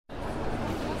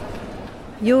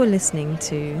You're listening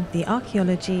to the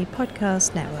Archaeology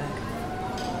Podcast Network.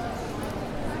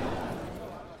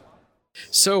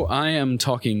 So I am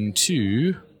talking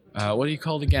to, what are you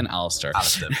called again? Alistair.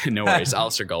 No worries,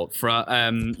 Alistair Galt.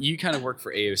 You kind of work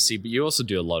for AOC, but you also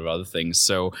do a lot of other things.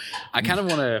 So I kind of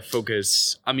want to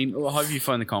focus, how have you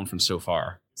found the conference so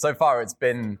far? So far, it's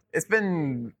been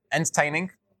entertaining.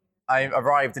 I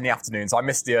arrived in the afternoon, so I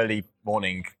missed the early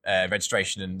morning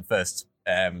registration and the first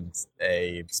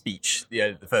speech,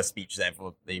 the first speech that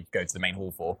they go to the main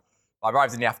hall for. I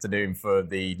arrived in the afternoon for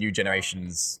the New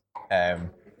Generations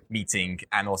meeting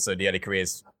and also the Early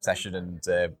Careers session and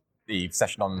the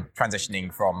session on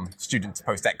transitioning from student to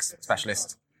post-ex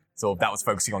specialist. So that was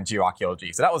focusing on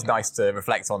geoarchaeology. So that was nice to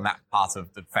reflect on that part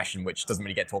of the profession, which doesn't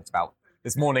really get talked about.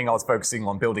 This morning, I was focusing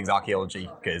on buildings archaeology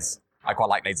because I quite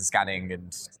like laser scanning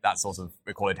and that sort of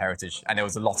recorded heritage. And there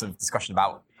was a lot of discussion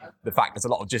about the fact there's a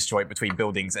lot of disjoint between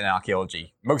buildings and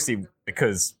archaeology, mostly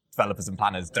because developers and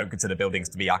planners don't consider buildings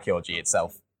to be archaeology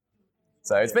itself.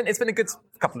 So it's been a good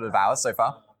couple of hours so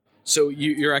far. So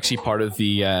you're actually part of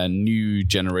the new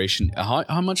generation.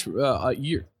 How much are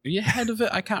you head of it?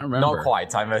 I can't remember. Not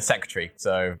quite. I'm a secretary,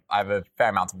 so I have a fair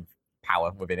amount of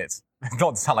power within it.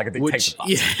 Not to sound like a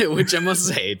dictator. Which I must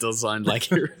say, it does sound like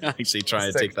you're actually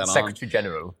trying to take that on. Secretary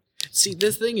General. See,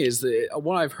 the thing is that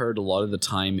what I've heard a lot of the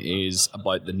time is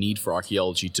about the need for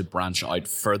archaeology to branch out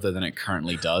further than it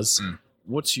currently does.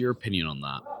 What's your opinion on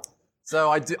that? So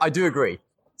I do agree.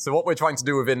 So what we're trying to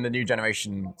do within the New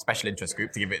Generation Special Interest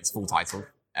Group, to give it its full title,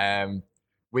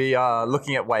 we are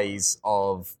looking at ways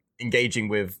of engaging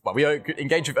with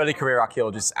early career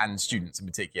archaeologists and students in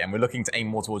particular, and we're looking to aim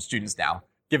more towards students now.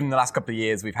 Given the last couple of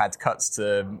years, we've had cuts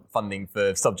to funding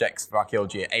for subjects for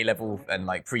archaeology at A-level and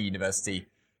like pre-university.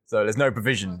 So there's no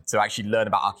provision to actually learn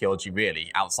about archaeology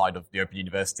really outside of the Open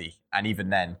University. And even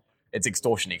then, it's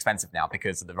extortionately expensive now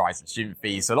because of the rise in student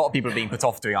fees. So a lot of people are being put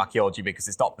off doing archaeology because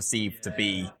it's not perceived to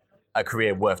be a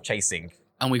career worth chasing.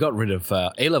 And we got rid of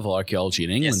A-level archaeology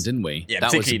in England, didn't we? Yeah,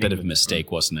 that was a bit of a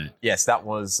mistake, wasn't it? Yes, that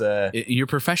was... your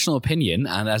professional opinion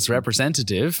and as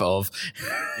representative of...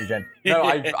 No,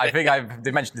 I think I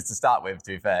did mention this to start with,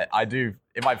 to be fair. I do,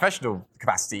 in my professional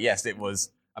capacity, yes, it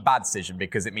was a bad decision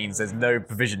because it means there's no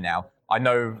provision now. I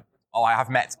have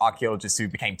met archaeologists who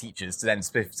became teachers to then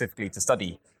specifically to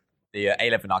study the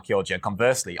A-level in archaeology. And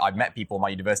conversely, I've met people in my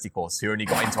university course who only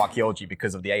got into archaeology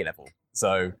because of the A-level.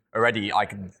 So already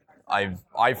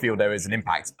I feel there is an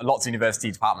impact. Lots of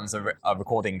university departments are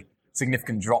recording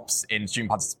significant drops in student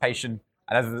participation.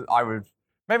 And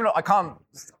I can't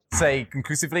say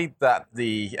conclusively that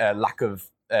the lack of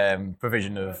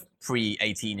provision of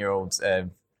pre-18-year-old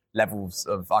levels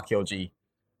of archaeology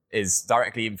is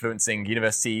directly influencing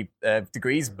university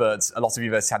degrees, but a lot of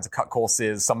universities had to cut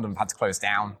courses. Some of them had to close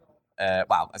down. I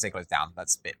say close down,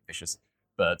 that's a bit vicious.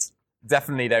 But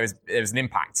definitely there is an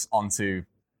impact onto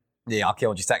the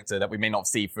archaeology sector that we may not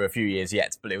see for a few years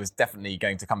yet, but it was definitely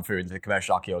going to come through into the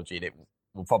commercial archaeology, and it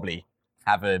will probably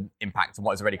have an impact on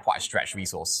what is already quite a stretched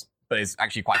resource, but is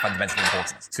actually quite fundamentally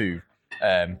important to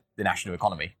the national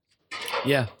economy.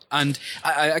 Yeah, and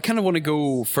I kind of want to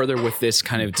go further with this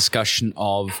kind of discussion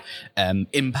of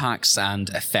impacts and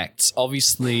effects.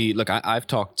 Obviously, look, I've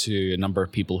talked to a number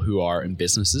of people who are in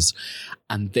businesses,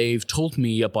 and they've told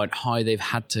me about how they've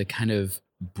had to kind of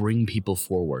bring people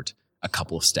forward a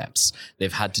couple of steps.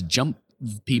 They've had to jump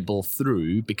people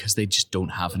through because they just don't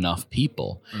have enough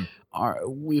people.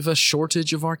 We've a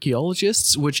shortage of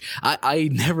archaeologists, which I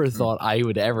never thought I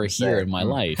would ever hear in my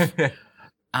life.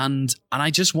 And I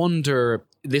just wonder,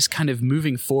 this kind of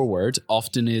moving forward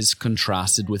often is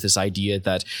contrasted with this idea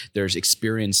that there's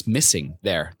experience missing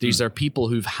there. These are people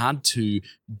who've had to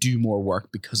do more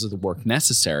work because of the work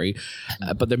necessary,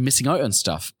 but they're missing out on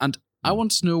stuff. And I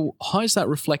want to know, how is that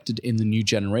reflected in the new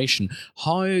generation?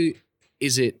 How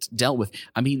is it dealt with?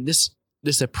 I mean, this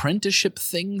apprenticeship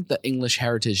thing that English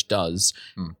Heritage does,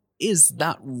 is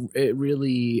that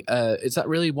really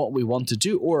what we want to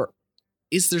do? Or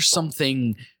is there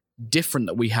something different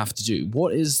that we have to do?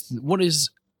 What is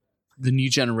the new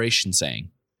generation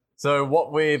saying? So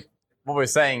what we're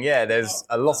saying, there's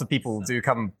a lot of people do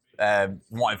come, from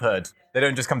what I've heard. They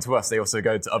don't just come to us, they also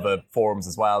go to other forums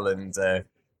as well and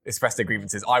express their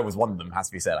grievances. I was one of them, has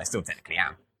to be said. I still technically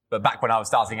am. But back when I was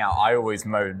starting out, I always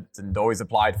moaned and always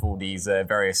applied for these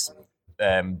various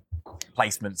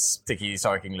placements, particularly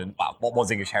Historic England. Well, what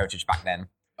was English Heritage back then?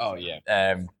 Oh,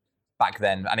 yeah. Back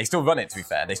then, and they still run it, to be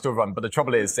fair. They still run, but the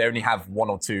trouble is they only have 1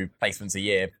 or 2 placements a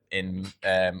year in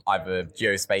either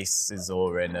geospaces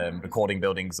or in recording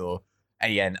buildings or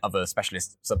any other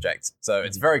specialist subject. So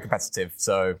it's very competitive.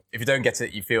 So if you don't get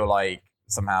it, you feel like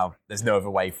somehow there's no other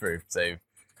way through. So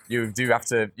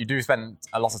you do spend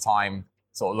a lot of time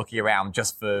sort of looking around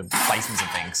just for placements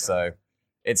and things. So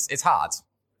it's hard.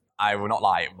 I will not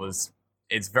lie.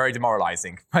 It's very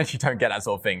demoralizing when you don't get that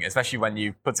sort of thing, especially when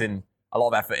you put in a lot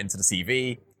of effort into the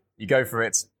CV, you go for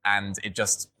it, and it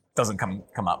just doesn't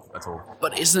come up at all.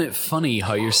 But isn't it funny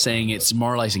how you're saying it's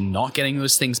demoralizing not getting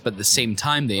those things, but at the same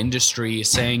time the industry is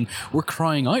saying we're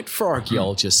crying out for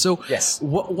archaeologists. So yes,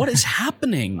 what is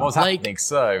happening? What's happening?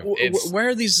 So where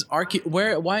are these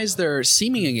why is there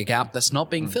seeming a gap that's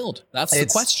not being filled? That's the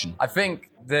question. I think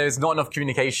there's not enough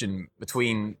communication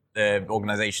between the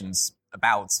organizations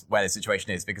about where the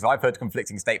situation is, because I've heard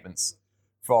conflicting statements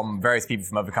from various people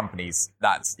from other companies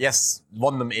that, yes,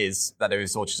 one of them is that there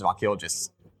is a shortage of archaeologists,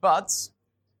 but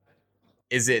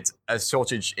is it a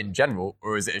shortage in general,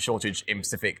 or is it a shortage in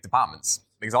specific departments?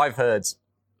 Because I've heard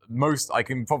I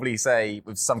can probably say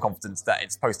with some confidence that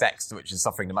it's post-X which is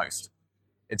suffering the most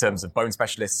in terms of bone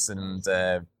specialists and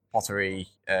pottery,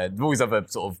 all these other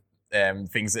sort of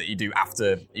things that you do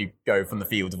after you go from the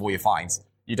field of all your finds.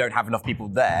 You don't have enough people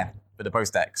there for the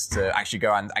post-X to actually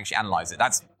go and actually analyze it.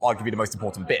 That's arguably the most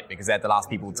important bit, because they're the last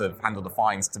people to handle the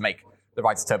finds to make the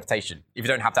right interpretation. If you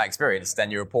don't have that experience,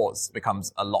 then your reports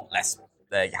becomes a lot less,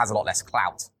 it has a lot less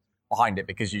clout behind it,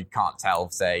 because you can't tell,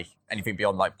 say, anything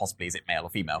beyond like possibly is it male or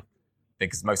female,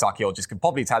 because most archaeologists can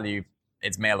probably tell you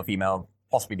it's male or female,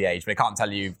 possibly the age, but they can't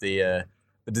tell you the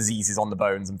diseases on the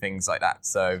bones and things like that.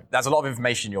 So there's a lot of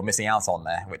information you're missing out on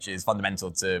there, which is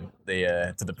fundamental to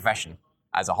the profession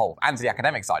as a whole, and to the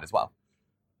academic side as well.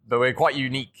 But we're quite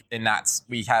unique in that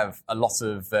we have a lot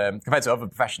of, compared to other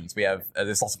professions, we have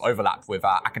there's lots of overlap with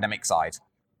our academic side.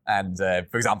 And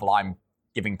for example, I'm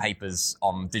giving papers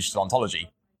on digital ontology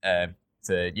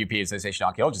to European Association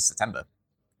of Archaeologists in September.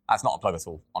 That's not a plug at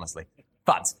all, honestly.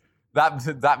 But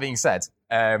that being said,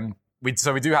 we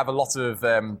do have a lot of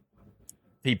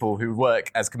people who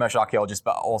work as commercial archaeologists,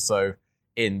 but also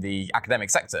in the academic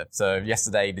sector. So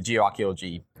yesterday, the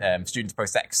geoarchaeology students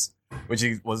post-X, which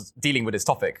was dealing with this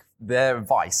topic, their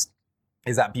advice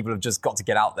is that people have just got to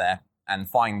get out there and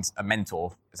find a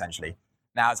mentor, essentially.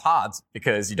 Now, it's hard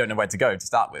because you don't know where to go to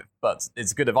start with, but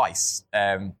it's good advice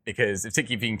because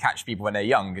particularly if you can catch people when they're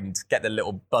young and get their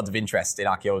little bud of interest in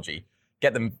archaeology,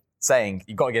 get them saying,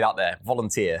 you've got to get out there,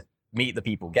 volunteer, meet the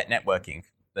people, get networking.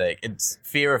 It's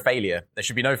fear of failure. There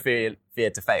should be no fear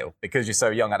to fail, because you're so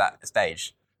young at that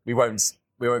stage. We won't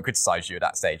criticize you at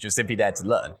that stage. You're simply there to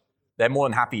learn. They're more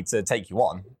than happy to take you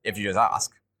on if you just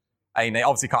ask. I mean, they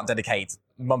obviously can't dedicate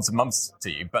months and months to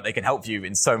you, but they can help you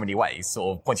in so many ways,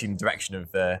 sort of pointing in the direction of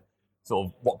sort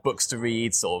of what books to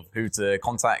read, sort of who to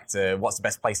contact, what's the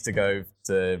best place to go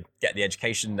to get the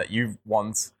education that you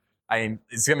want. I mean,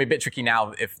 it's going to be a bit tricky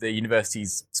now if the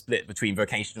university's split between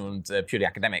vocational and purely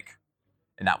academic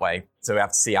in that way. So we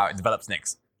have to see how it develops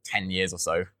next 10 years or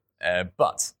so.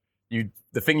 But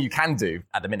the thing you can do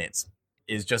at the minute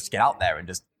is just get out there and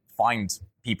just find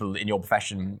people in your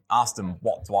profession, ask them,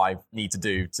 what do I need to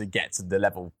do to get to the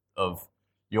level of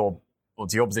your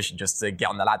position, just to get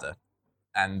on the ladder.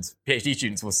 And PhD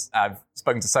students I've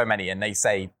spoken to so many, and they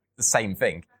say the same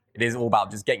thing. It is all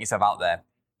about just getting yourself out there,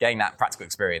 getting that practical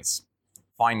experience,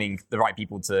 finding the right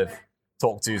people to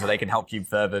talk to so they can help you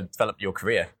further develop your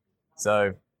career.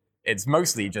 So it's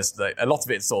mostly just a lot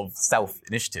of it's sort of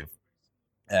self-initiative,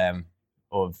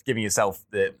 of giving yourself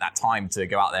that time to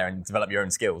go out there and develop your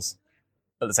own skills,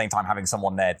 but at the same time having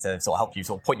someone there to sort of help you,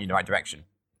 sort of point you in the right direction.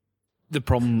 The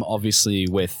problem, obviously,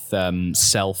 with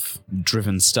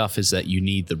self-driven stuff is that you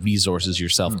need the resources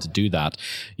yourself to do that.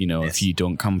 You know, Yes. if you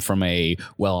don't come from a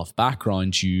well-off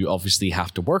background, you obviously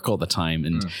have to work all the time.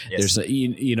 And Yes.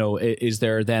 is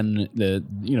there then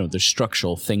there's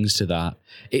structural things to that?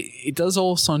 It does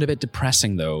all sound a bit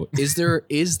depressing, though. Is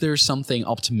there something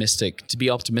to be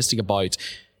optimistic about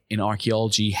in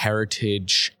archaeology,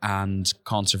 heritage, and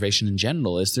conservation in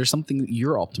general? Is there something that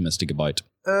you're optimistic about?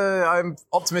 I'm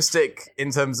optimistic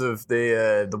in terms of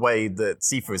the way that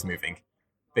CIFA is moving,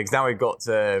 because now we've got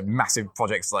massive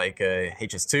projects like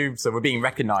HS2, so we're being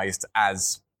recognised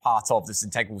as part of this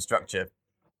integral structure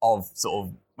of sort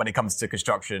of when it comes to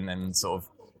construction and sort of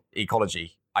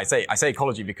ecology. I say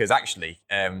ecology because actually,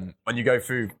 when you go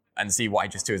through and see what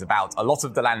HS2 is about, a lot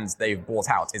of the land they've bought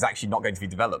out is actually not going to be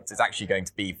developed. It's actually going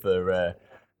to be for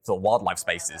sort of wildlife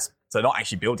spaces. So they're not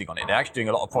actually building on it. They're actually doing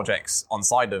a lot of projects on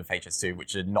side of HS2,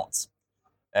 which are not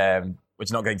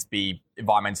going to be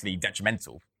environmentally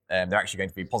detrimental. They're actually going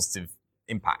to be positive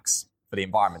impacts for the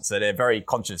environment. So they're very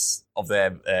conscious of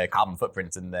their carbon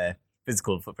footprint and their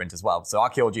physical footprint as well. So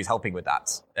archaeology is helping with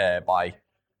that by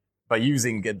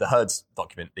using the HERD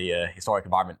document, the Historic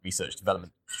Environment Research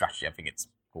Development Strategy. I think it's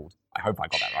called. I hope I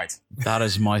got that right. That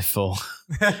is my fault.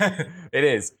 It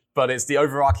is, but it's the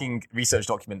overarching research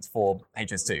document for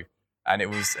HS2. And it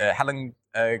was Helen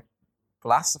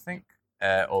Glass, I think,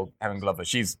 or Helen Glover.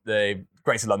 She's the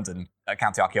Greater London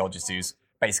county archaeologist who's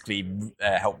basically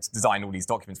helped design all these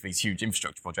documents for these huge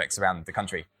infrastructure projects around the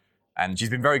country. And she's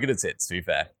been very good at it, to be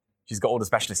fair. She's got all the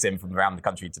specialists in from around the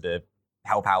country to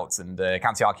help out, and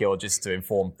county archaeologists to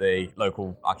inform the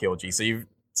local archaeology.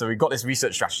 So we've got this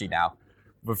research strategy now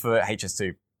for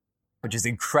HS2, which is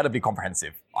incredibly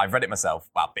comprehensive. I've read it myself,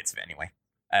 well, bits of it anyway.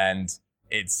 And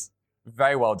it's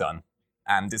very well done.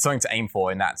 And it's something to aim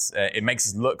for in that it makes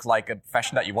us look like a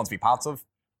profession that you want to be part of.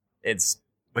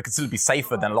 We're considered to be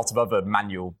safer than a lot of other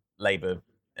manual labor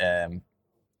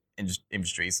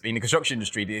industries. In the construction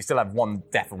industry, they still have one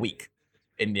death a week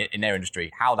in their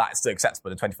industry. How that's still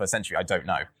acceptable in the 21st century, I don't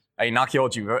know. In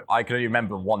archaeology, I can only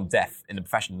remember one death in the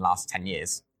profession in the last 10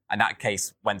 years. And that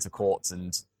case went to court.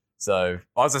 And so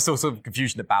I was still sort of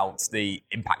confusion about the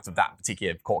impact of that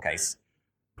particular court case.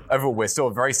 Overall, we're still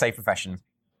a very safe profession.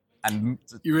 And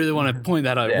you really want to point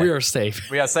that out. Yeah. We are safe.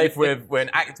 We are safe. We're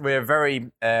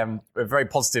very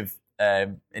positive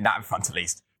in that front, at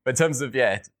least. But in terms of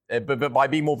but by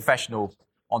being more professional,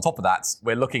 on top of that,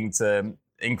 we're looking to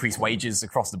increase wages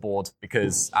across the board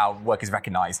because our work is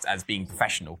recognised as being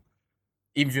professional.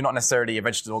 Even if you're not necessarily a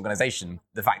registered organisation,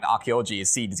 the fact that archaeology is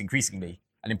seen as increasingly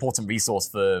an important resource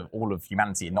for all of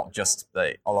humanity, and not just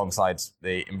alongside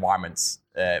the environments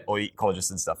or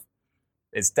ecologists and stuff,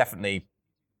 it's definitely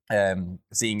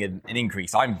seeing an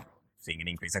increase. I'm seeing an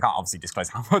increase. I can't obviously disclose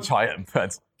how much I am,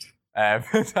 but I'm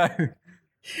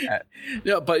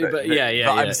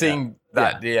seeing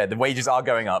that the wages are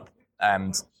going up,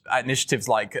 and initiatives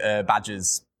like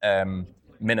Badger's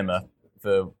minima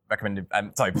for recommended,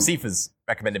 CIFA's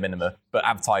recommended minima, but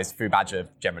advertised through Badger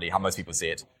generally, how most people see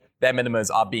it. Their minimas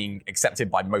are being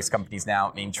accepted by most companies now.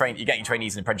 I mean, you're getting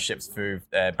trainees and apprenticeships through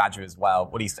Badger as well,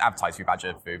 or at least advertised through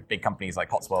Badger through big companies like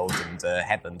Cotswold and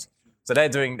Headland. So they are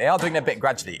doing their bit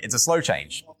gradually. It's a slow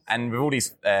change, and with all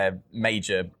these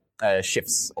major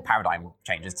shifts or paradigm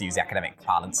changes, to use the academic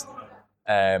parlance,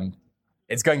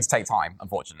 it's going to take time,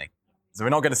 unfortunately. So we're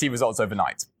not going to see results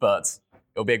overnight, but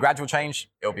it'll be a gradual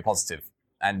change. It'll be positive,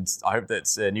 and I hope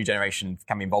that a new generation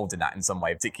can be involved in that in some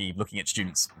way, particularly looking at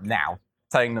students now,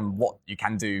 telling them what you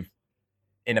can do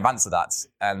in advance of that.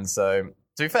 And so,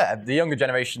 to be fair, the younger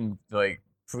generation, like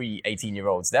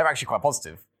pre-18-year-olds, they're actually quite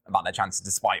positive about their chances,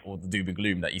 despite all the doom and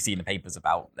gloom that you see in the papers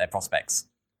about their prospects.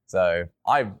 So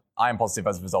I am positive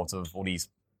as a result of all these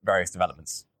various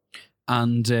developments.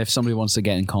 And if somebody wants to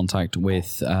get in contact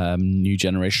with New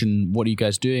Generation, what are you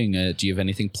guys doing? Do you have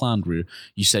anything planned?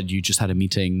 You said you just had a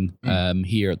meeting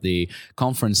here at the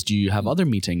conference. Do you have other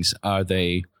meetings? How are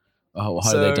they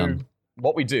done?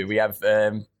 What we do,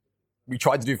 we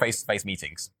try to do face-to-face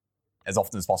meetings as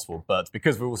often as possible, but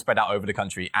because we're all spread out over the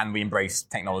country and we embrace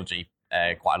technology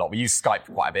quite a lot, we use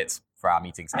Skype quite a bit for our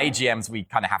meetings. AGMs we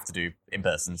kind of have to do in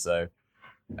person. So,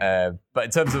 but in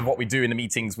terms of what we do in the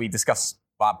meetings, we discuss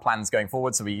our plans going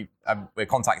forward. So we're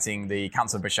contacting the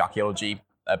Council of British Archaeology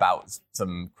about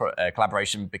some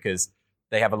collaboration because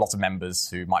they have a lot of members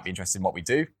who might be interested in what we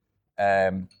do,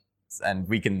 and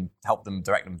we can help them,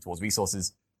 direct them towards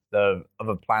resources. The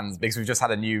other plans, because we've just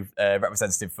had a new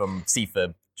representative from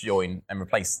CIFA join and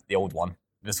replace the old one,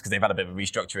 just because they've had a bit of a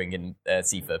restructuring in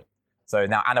CIFA. So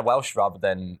now Anna Welsh rather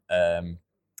than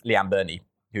Leanne Burney,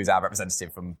 who's our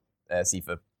representative from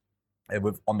CIFA,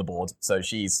 on the board. So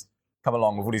she's come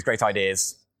along with all these great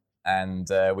ideas, and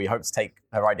we hope to take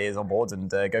her ideas on board and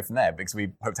go from there, because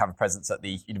we hope to have a presence at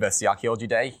the University Archaeology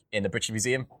Day in the British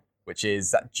Museum, which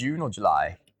is that June or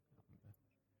July.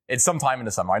 It's sometime in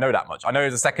the summer, I know that much. I know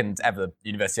there's a second ever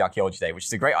University Archaeology Day, which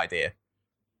is a great idea.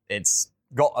 It's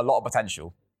got a lot of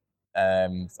potential.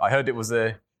 I heard it was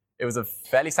a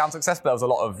fairly sound success, but there was a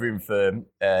lot of room for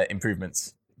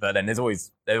improvements. But then there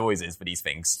always is for these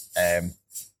things.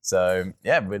 So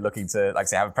yeah, we're looking to, like I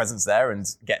say, have a presence there and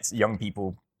get young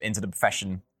people into the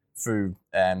profession through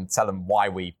tell them why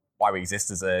we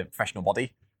exist as a professional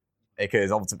body,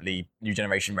 because ultimately New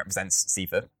Generation represents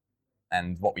CIFA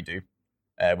and what we do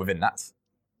within that.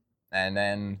 And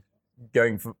then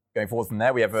going forward from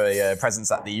there, we have a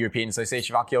presence at the European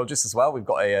Association of Archaeologists as well. We've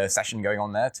got a session going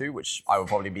on there too, which I will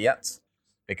probably be at,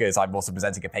 because I'm also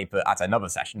presenting a paper at another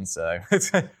session. So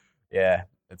yeah,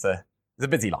 it's a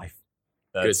busy life.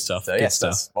 Good stuff. So yes,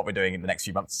 that's what we're doing in the next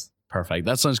few months. Perfect.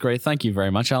 That sounds great. Thank you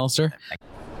very much, Alistair.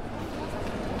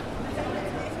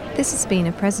 This has been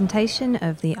a presentation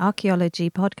of the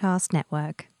Archaeology Podcast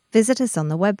Network. Visit us on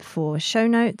the web for show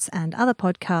notes and other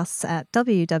podcasts at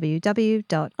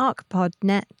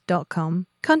www.archpodnet.com.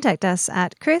 Contact us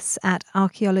at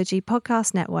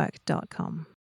chris@archaeologypodcastnetwork.com.